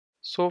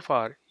So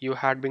far, you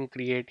had been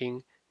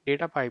creating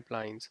data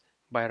pipelines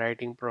by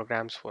writing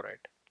programs for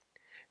it.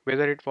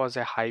 Whether it was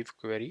a Hive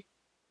query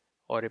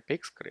or a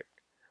pig script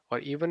or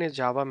even a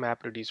Java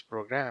MapReduce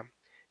program,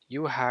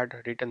 you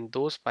had written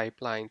those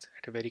pipelines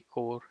at a very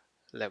core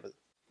level.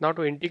 Now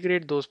to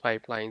integrate those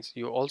pipelines,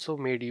 you also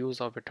made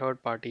use of a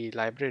third-party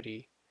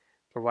library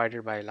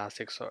provided by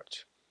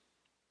ElasticSearch.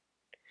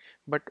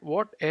 But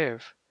what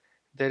if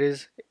there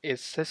is a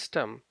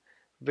system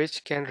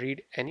which can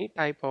read any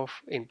type of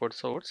input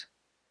source,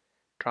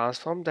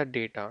 transform that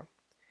data,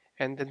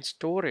 and then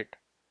store it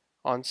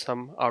on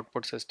some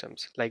output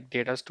systems like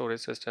data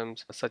storage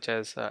systems such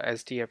as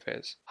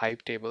SDFS,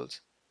 Hive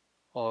tables,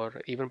 or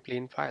even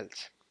plain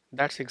files?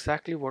 That's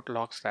exactly what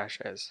LogStash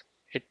is.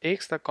 It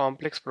takes the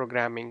complex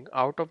programming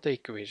out of the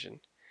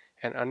equation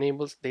and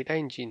enables data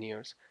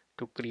engineers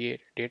to create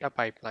data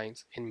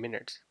pipelines in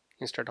minutes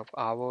instead of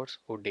hours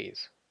or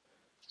days.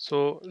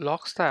 So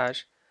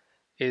LogStash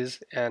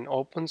is an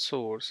open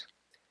source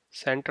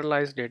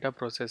centralized data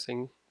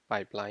processing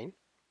pipeline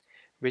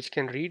which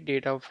can read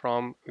data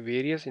from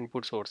various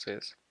input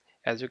sources.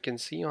 As you can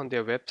see on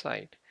their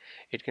website,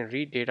 it can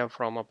read data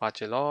from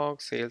Apache Log,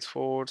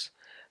 Salesforce,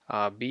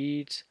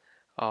 Beats,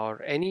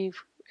 or any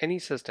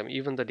system,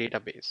 even the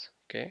database.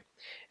 Okay.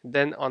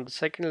 Then on the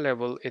second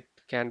level, it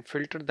can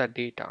filter the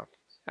data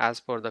as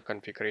per the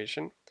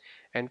configuration,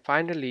 and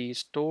finally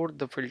store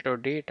the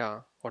filtered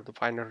data or the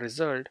final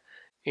result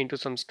into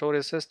some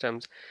storage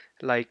systems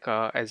like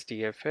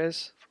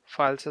SDFS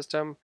file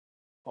system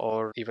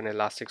or even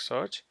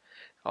Elasticsearch,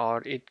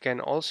 or it can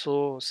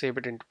also save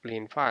it into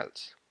plain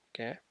files.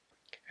 Okay,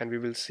 and we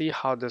will see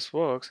how this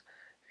works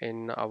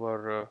in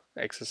our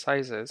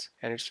exercises,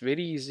 and it's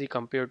very easy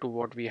compared to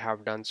what we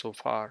have done so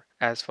far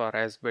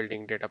as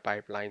building data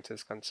pipelines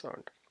is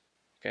concerned.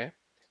 Okay,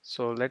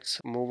 so let's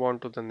move on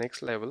to the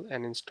next level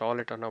and install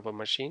it on our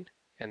machine,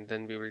 and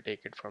then we will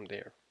take it from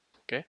there.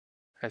 Okay,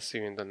 I'll see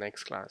you in the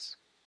next class.